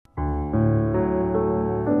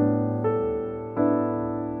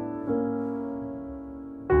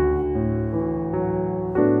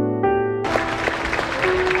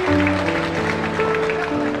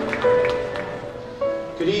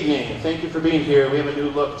being here. We have a new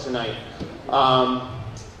look tonight.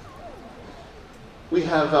 We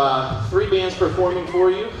have 3 bands performing for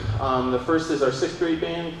you. The first is our 6th grade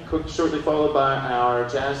band, shortly followed by our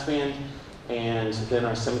jazz band, and then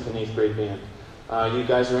our 7th and 8th grade band. You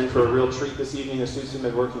guys are in for a real treat this evening. The students have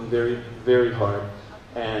been working very, very hard,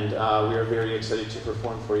 and we are very excited to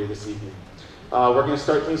perform for you this evening. We're going to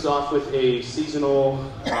start things off with a seasonal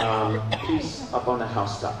piece up on the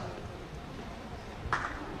housetop.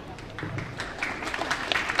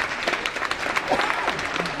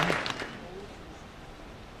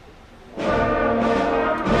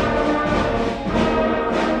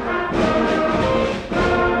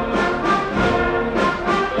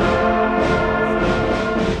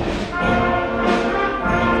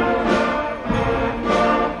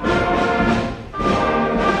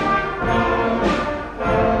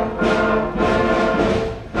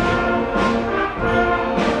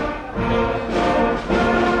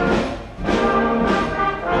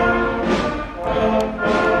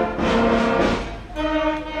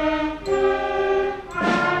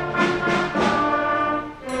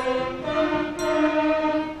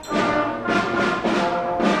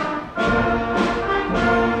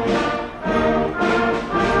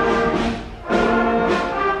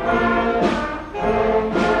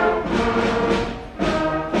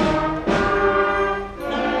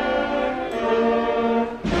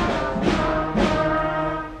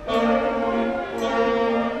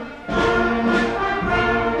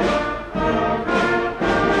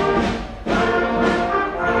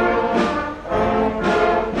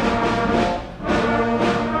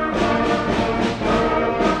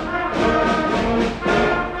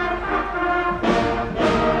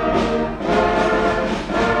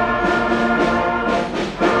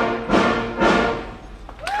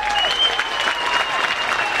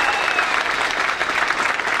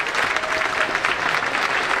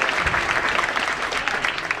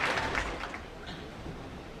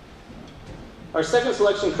 Our second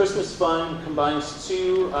selection, Christmas Fun, combines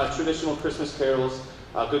 2 traditional Christmas carols,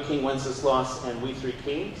 Good King Wenceslas and We Three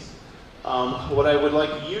Kings. What I would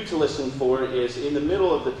like you to listen for is in the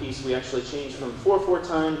middle of the piece we actually change from 4/4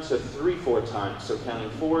 time to 3/4 time, so counting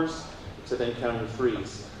 4s to then counting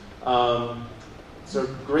 3s. So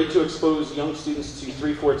great to expose young students to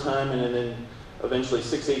 3/4 time and then eventually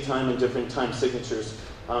 6/8 time and different time signatures.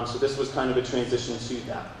 So this was kind of a transition to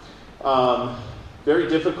that. Very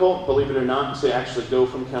difficult, believe it or not, to actually go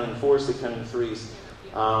from counting 4s to counting 3s.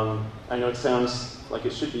 I know it sounds like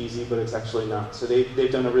it should be easy, but it's actually not. So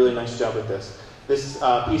they've done a really nice job with this. This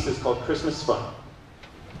piece is called Christmas Fun.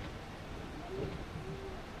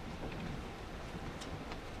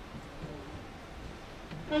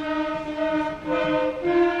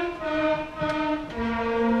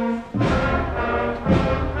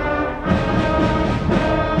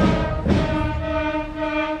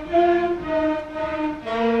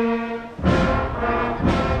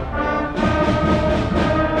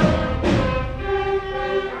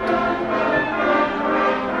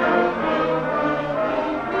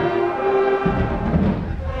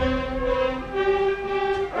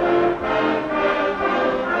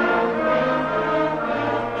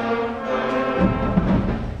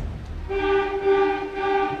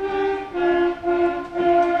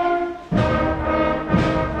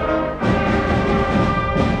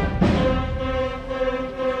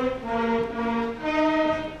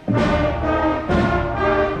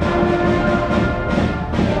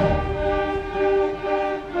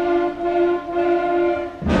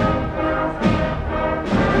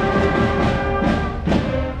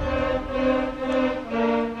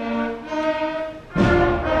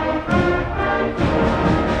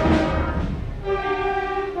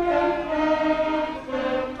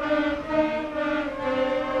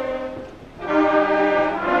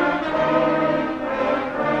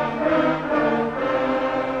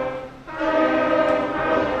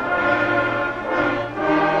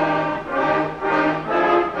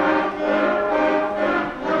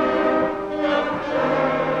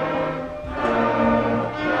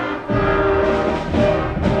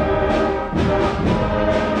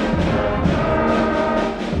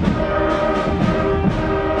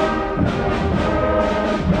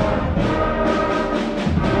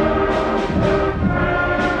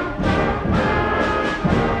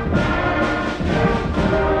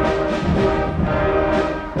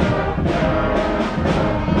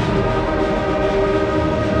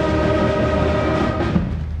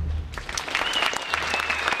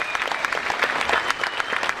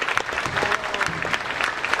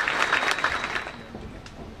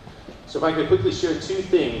 So if I could quickly share 2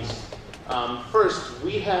 things. First,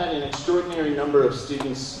 we had an extraordinary number of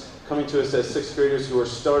students coming to us as 6th graders who are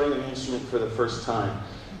starting an instrument for the first time.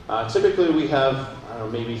 Typically we have, I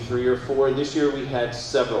don't know, maybe 3 or 4. This year we had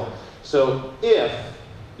several. So if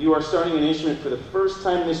you are starting an instrument for the first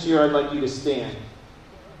time this year, I'd like you to stand.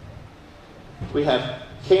 We have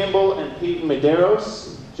Campbell and Peyton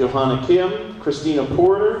Medeiros, Johanna Kim, Christina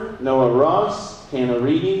Porter, Noah Ross, Hannah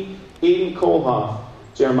Reedy, Aiden Kohlhoff,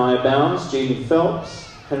 Jeremiah Bounds, Jaden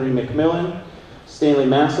Phelps, Henry McMillan, Stanley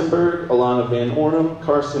Massenberg, Alana Van Ornum,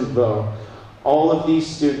 Carson Vo. All of these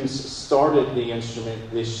students started the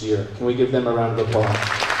instrument this year. Can we give them a round of applause?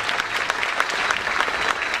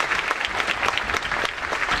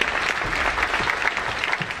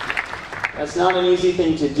 That's not an easy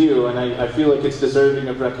thing to do, and I feel like it's deserving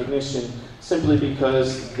of recognition simply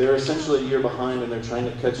because they're essentially a year behind and they're trying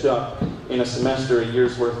to catch up in a semester, a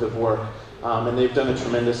year's worth of work. And they've done a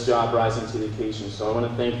tremendous job rising to the occasion, so I want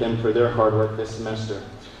to thank them for their hard work this semester.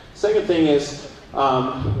 Second thing is,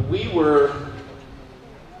 we were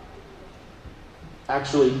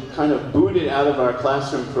actually kind of booted out of our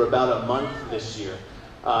classroom for about a month this year.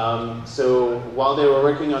 So while they were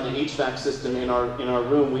working on the HVAC system in our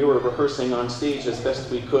room, we were rehearsing on stage as best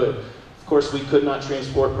we could. Of course, we could not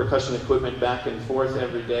transport percussion equipment back and forth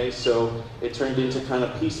every day, so it turned into kind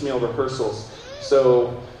of piecemeal rehearsals.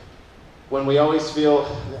 So when we always feel,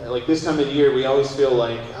 like this time of the year, we always feel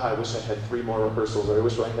like, oh, I wish I had 3 more rehearsals, or I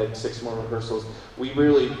wish I had 6 more rehearsals. We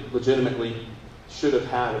really legitimately should have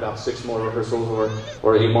had about 6 more rehearsals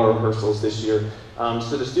or 8 more rehearsals this year.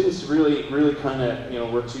 So the students really kind of,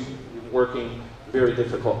 were working very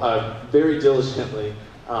diligently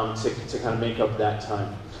to kind of make up that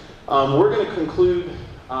time. We're going to conclude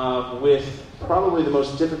with probably the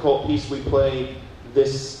most difficult piece we play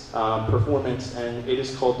this performance, and it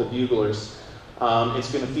is called The Buglers.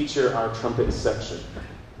 It's going to feature our trumpet section.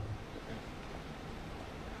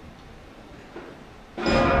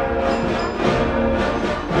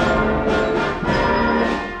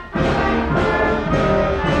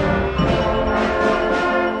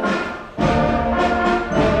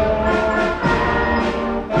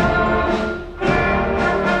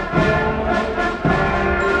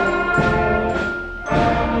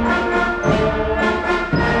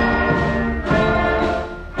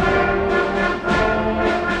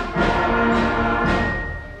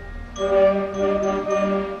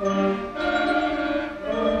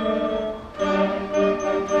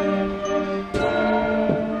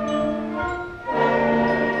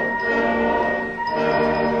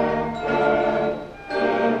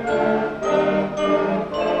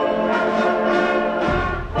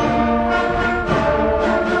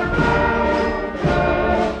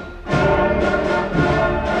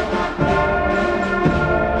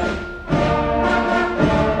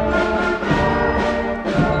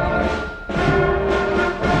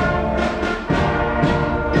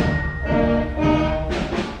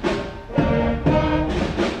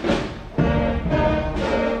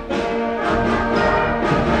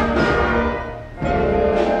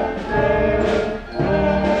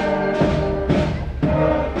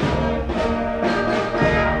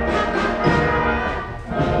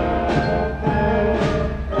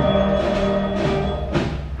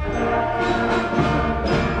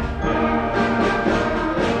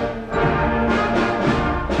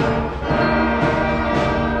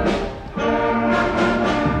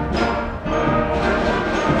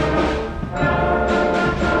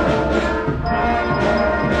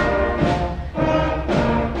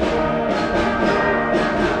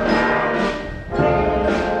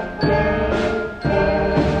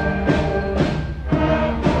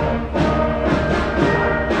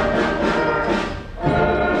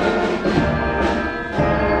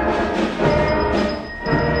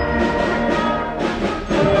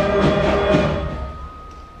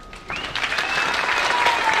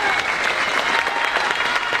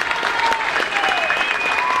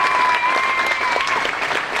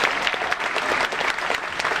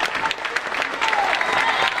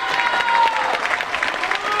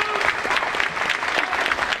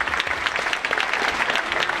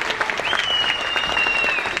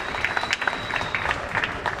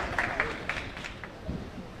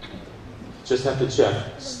 Just have to check.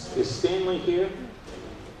 Is Stanley here?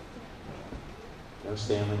 No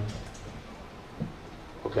Stanley.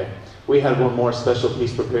 Okay. We had one more special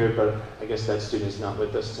piece prepared, but I guess that student is not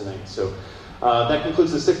with us tonight. So that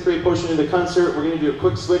concludes the 6th grade portion of the concert. We're going to do a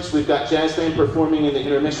quick switch. We've got jazz band performing in the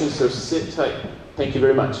intermission, so sit tight. Thank you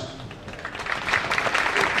very much.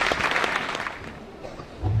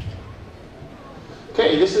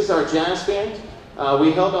 Okay, this is our jazz band.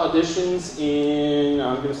 We held auditions in,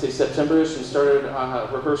 I'm going to say September-ish, and started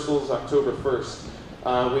rehearsals October 1st.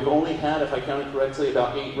 We've only had, if I counted correctly,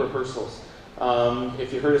 about 8 rehearsals.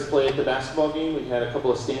 If you heard us play at the basketball game, we had a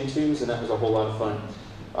couple of stand tunes, and that was a whole lot of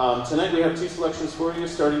fun. Tonight we have 2 selections for you,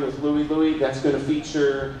 starting with Louie Louie. That's going to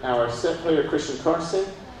feature our set player, Christian Carson,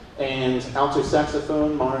 and alto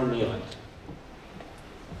saxophone, Mara Nealon.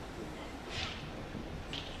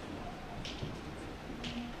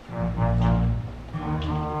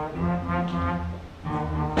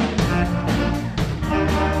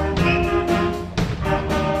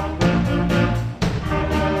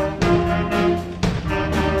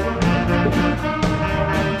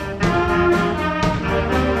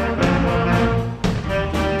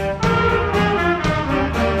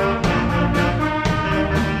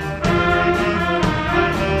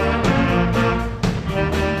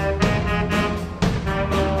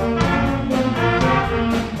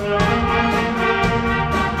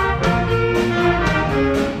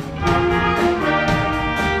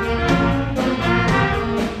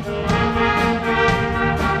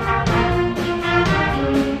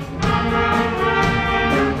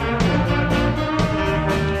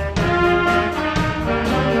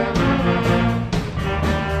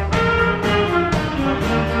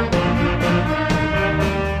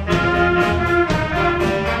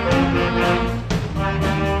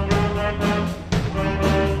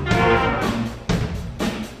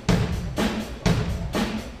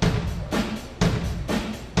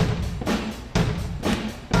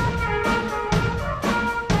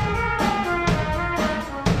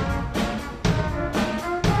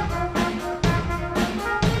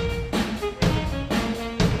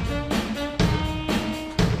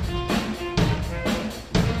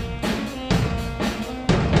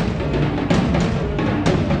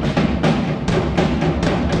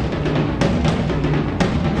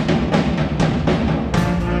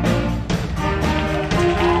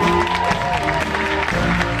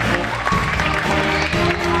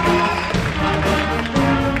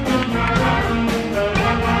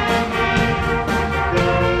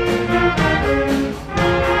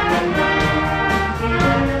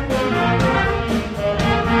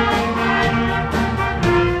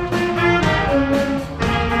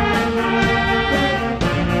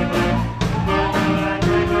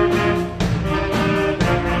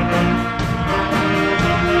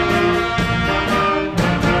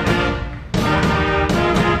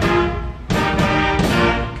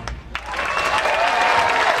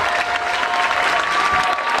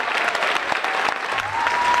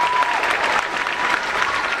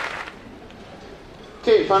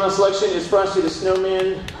 Okay, final selection is Frosty the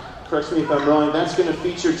Snowman. Correct me if I'm wrong. That's going to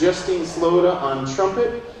feature Justine Sloda on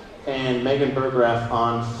trumpet and Megan Bergraff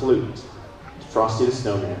on flute. Frosty the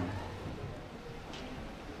Snowman.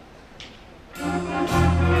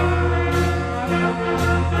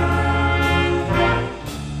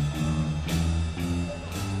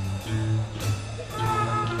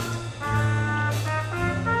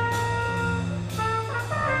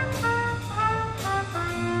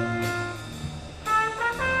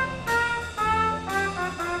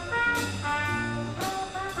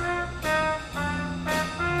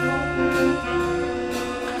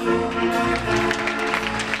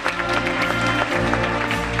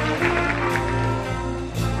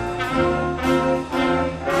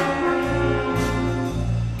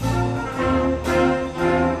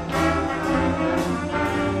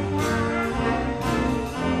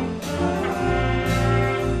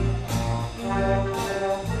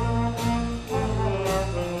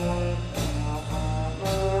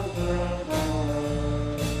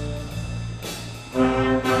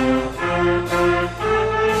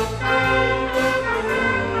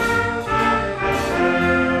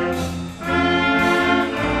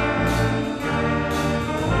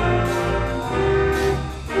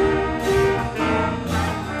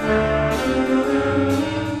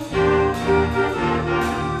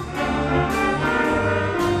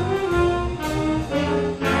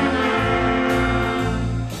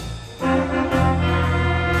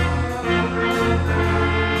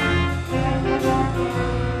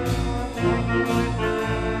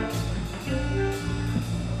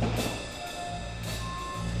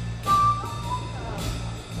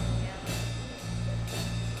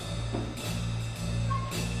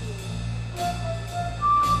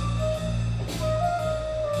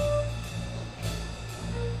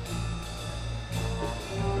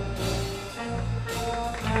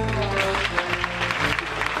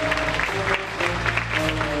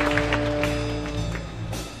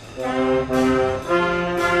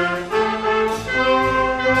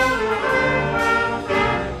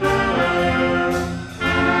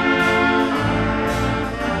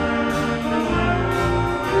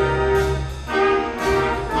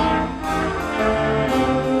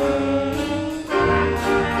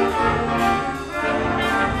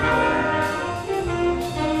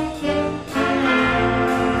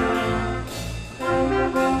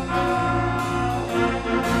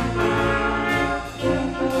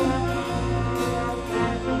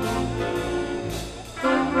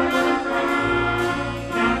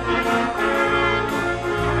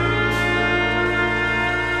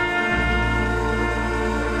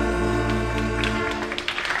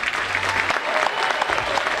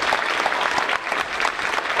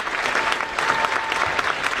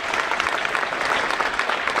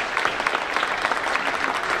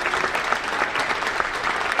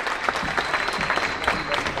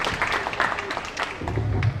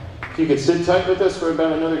 you could sit tight with us for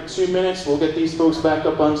about another 2 minutes, we'll get these folks back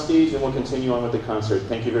up on stage and we'll continue on with the concert.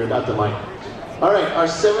 Thank you very much. Got the mic. All right, our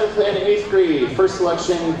 7th and 8th grade first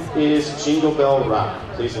selection is Jingle Bell Rock.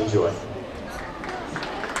 Please enjoy.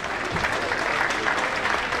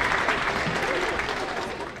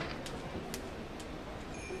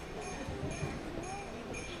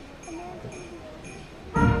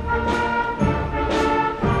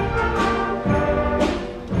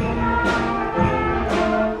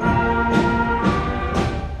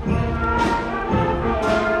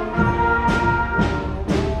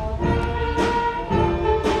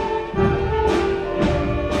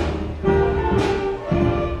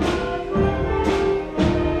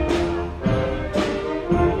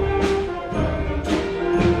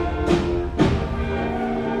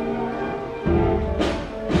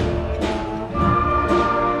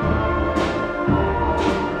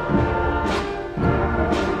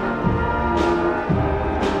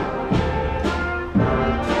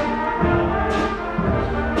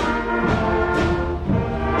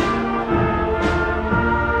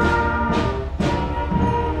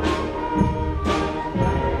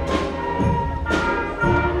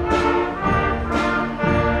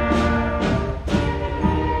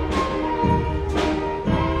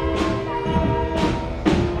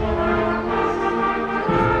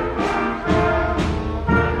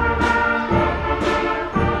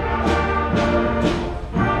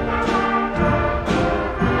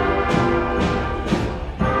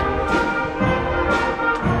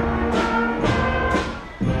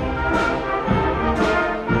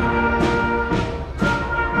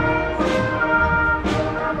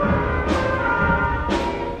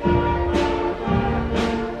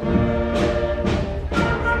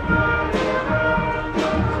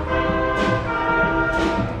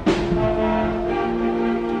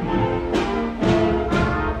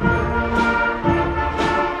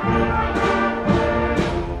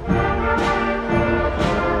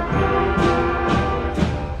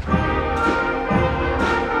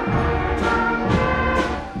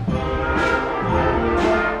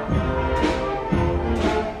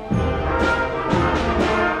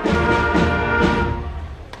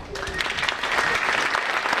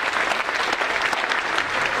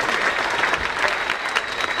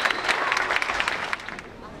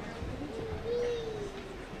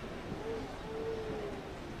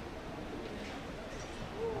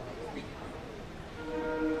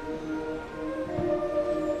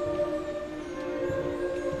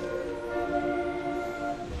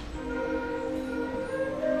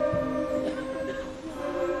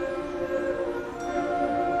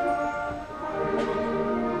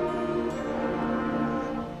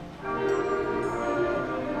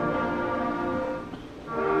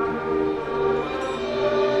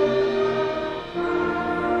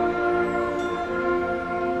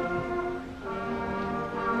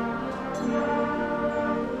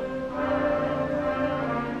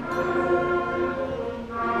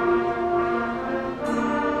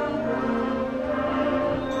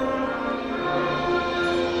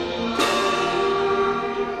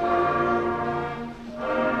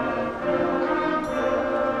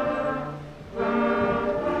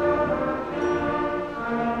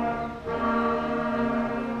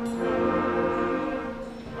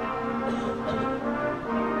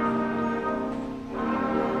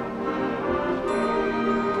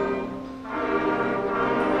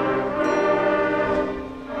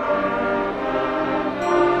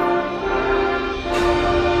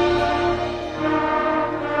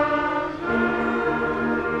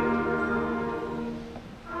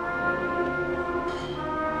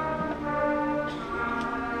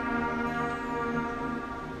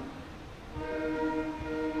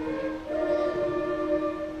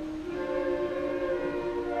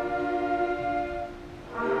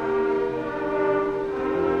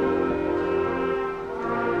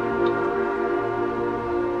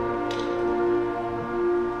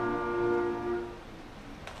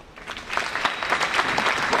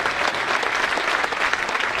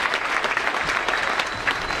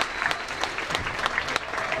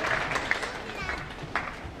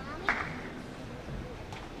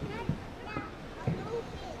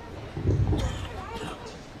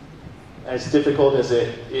 As difficult as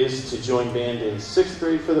it is to join band in 6th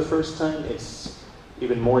grade for the first time, it's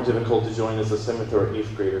even more difficult to join as a 7th or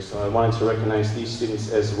 8th grader. So I wanted to recognize these students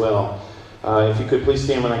as well. If you could please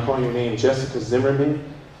stand when I call your name: Jessica Zimmerman,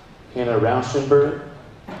 Hannah Rauschenberg,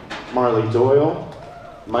 Marley Doyle,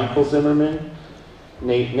 Michael Zimmerman,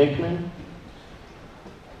 Nate Nickman.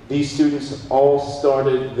 These students all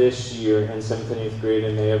started this year in 7th and 8th grade,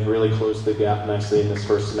 and they have really closed the gap nicely in this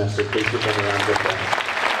first semester. Please give them a round of applause.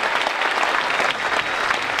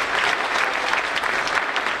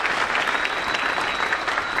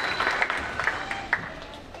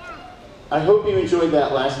 I hope you enjoyed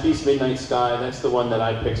that last piece, Midnight Sky. That's the one that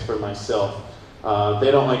I picked for myself. They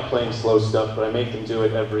don't like playing slow stuff, but I make them do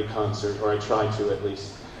it every concert, or I try to at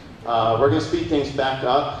least. We're going to speed things back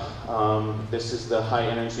up. This is the high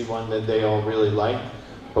energy one that they all really like,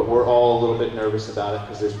 but we're all a little bit nervous about it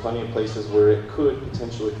because there's plenty of places where it could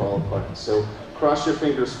potentially fall apart. So cross your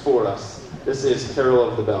fingers for us. This is Carol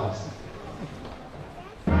of the Bells.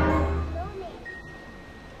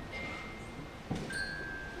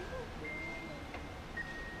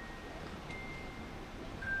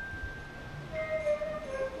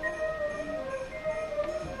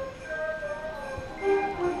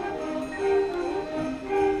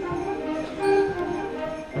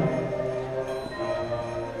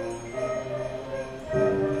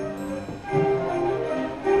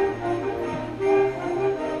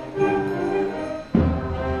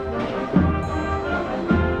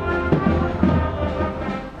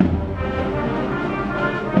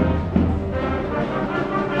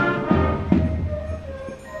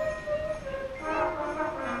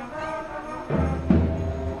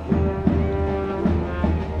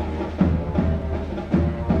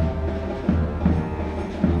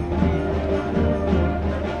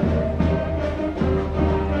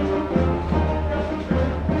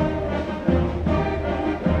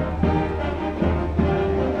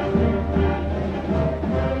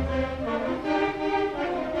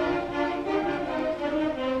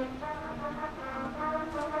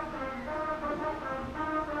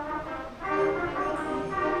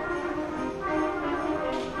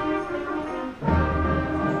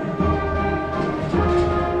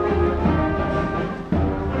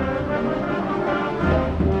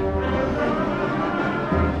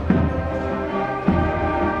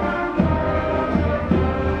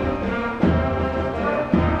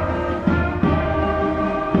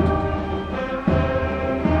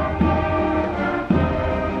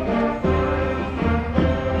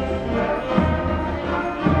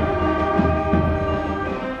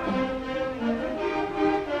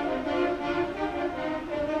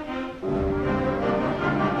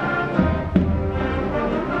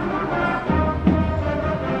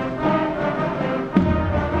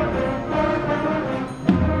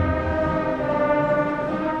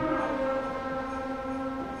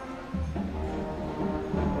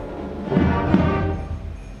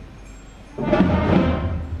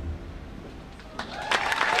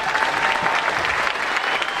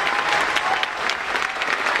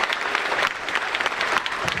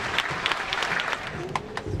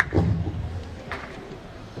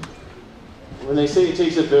 When they say it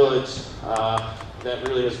takes a village, that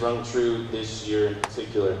really has rung true this year in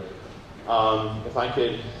particular. If I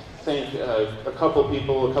could thank a couple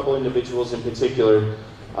people, a couple individuals in particular,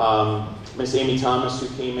 Miss Amy Thomas, who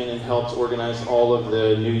came in and helped organize all of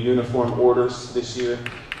the new uniform orders this year.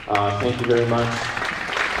 Thank you very much.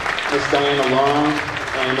 Miss Diana Long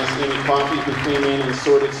and Miss Amy Coffey, who came in and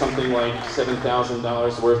sorted something like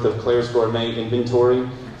 $7,000 worth of Claire's Gourmet inventory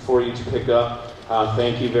for you to pick up.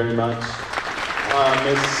 Thank you very much.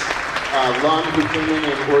 Miss Lund, who came in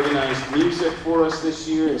and organized music for us this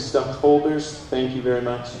year and stuffed folders. Thank you very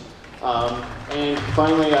much. And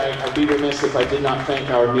finally, I'd be remiss if I did not thank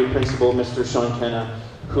our new principal, Mr. Sean Kenna,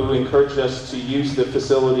 who encouraged us to use the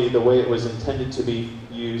facility the way it was intended to be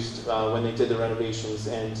used when they did the renovations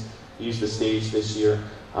and use the stage this year.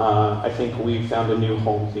 I think we found a new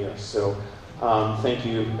home here, so thank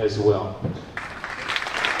you as well.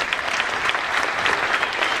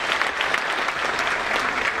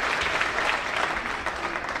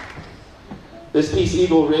 This piece,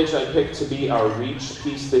 Eagle Ridge, I picked to be our Reach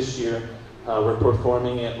piece this year. We're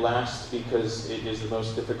performing it last because it is the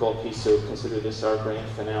most difficult piece, so consider this our grand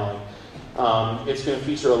finale. It's going to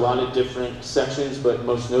feature a lot of different sections, but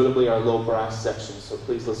most notably our low brass section, so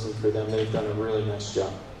please listen for them. They've done a really nice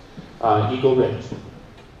job. Eagle Ridge.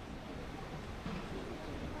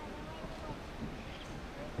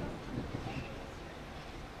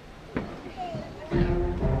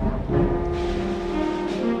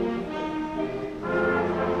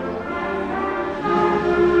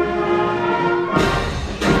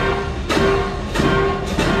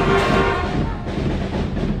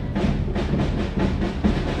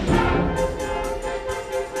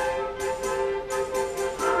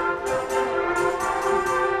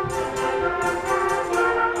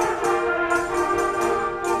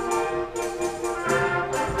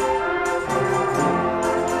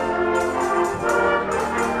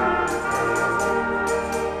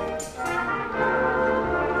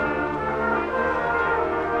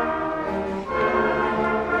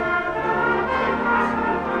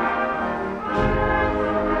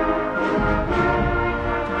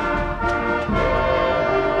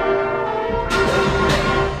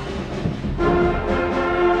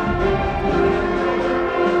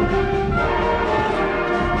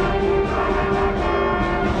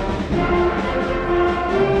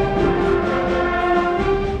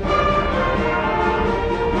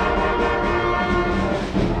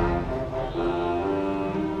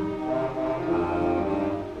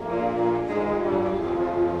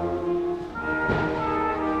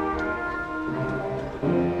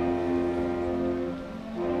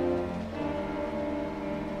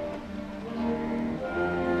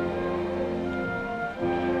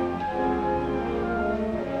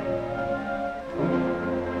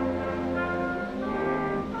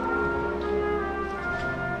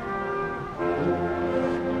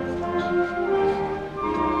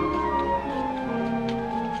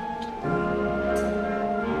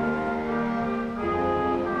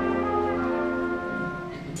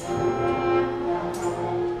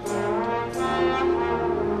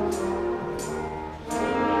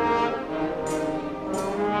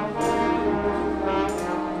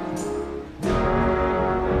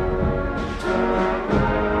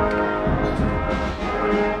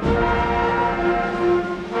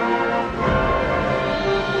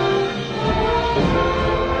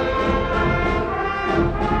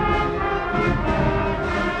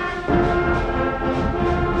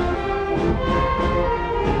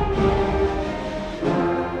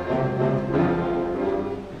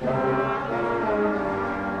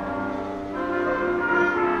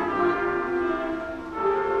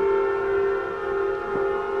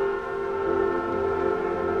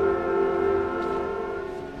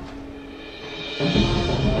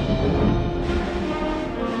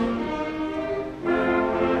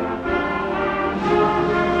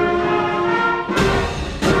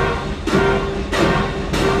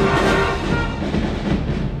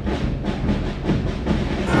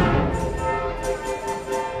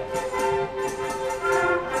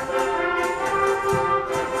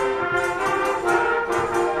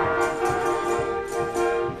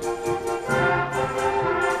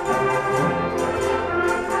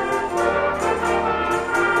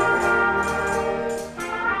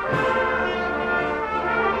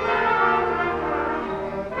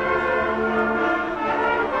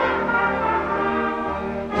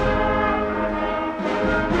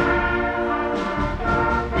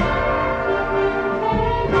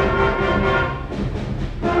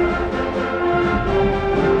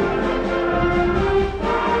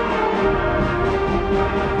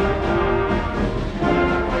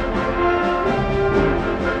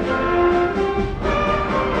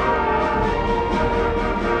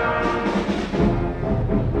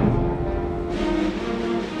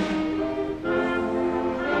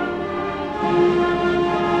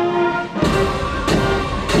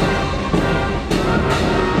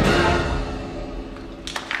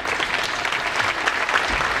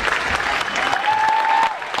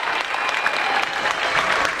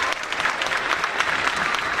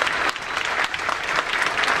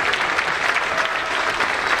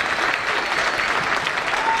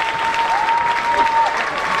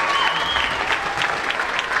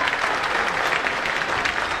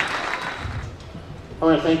 I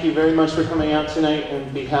want to thank you very much for coming out tonight. On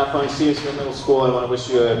behalf of Stevensville Middle School, I want to wish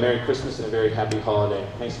you a Merry Christmas and a very happy holiday.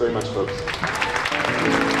 Thanks very much,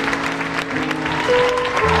 folks.